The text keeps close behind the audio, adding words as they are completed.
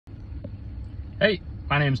Hey,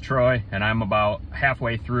 my name's Troy, and I'm about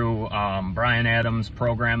halfway through Brian Adams'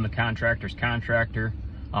 program, the Contractors Contractor.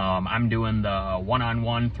 I'm doing the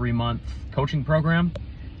one-on-one 3-month coaching program,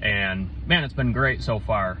 and man, it's been great so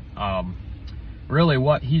far. Really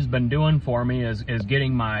what he's been doing for me is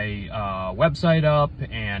getting my website up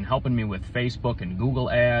and helping me with Facebook and Google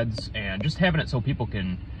ads, and just having it so people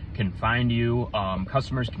can find you,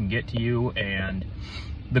 customers can get to you. And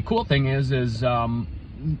the cool thing is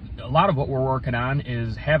a lot of what we're working on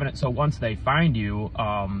is having it so once they find you,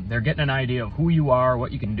 they're getting an idea of who you are,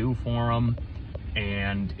 what you can do for them,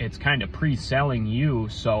 and it's kind of pre-selling you.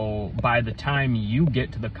 So by the time you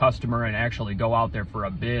get to the customer and actually go out there for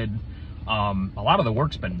a bid, a lot of the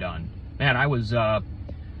work's been done. Man, I was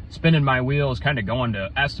spinning my wheels, kind of going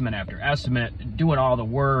to estimate after estimate, doing all the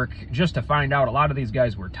work just to find out a lot of these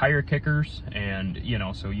guys were tire kickers, and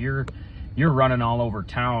so you're running all over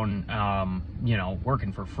town,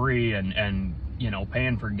 working for free and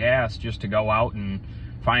paying for gas just to go out and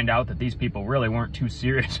find out that these people really weren't too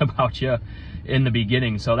serious about you in the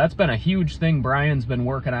beginning. So that's been a huge thing Brian's been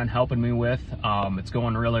working on helping me with. It's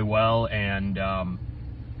going really well, and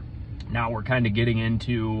now we're kind of getting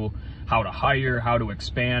into how to hire, how to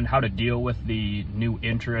expand, how to deal with the new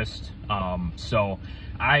interest. So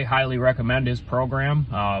I highly recommend his program.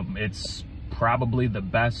 It's probably the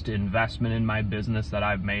best investment in my business that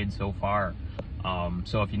I've made so far.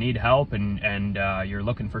 So if you need help and you're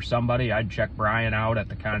looking for somebody, I'd check Brian out at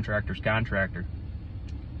the Contractors Contractor.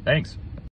 Thanks.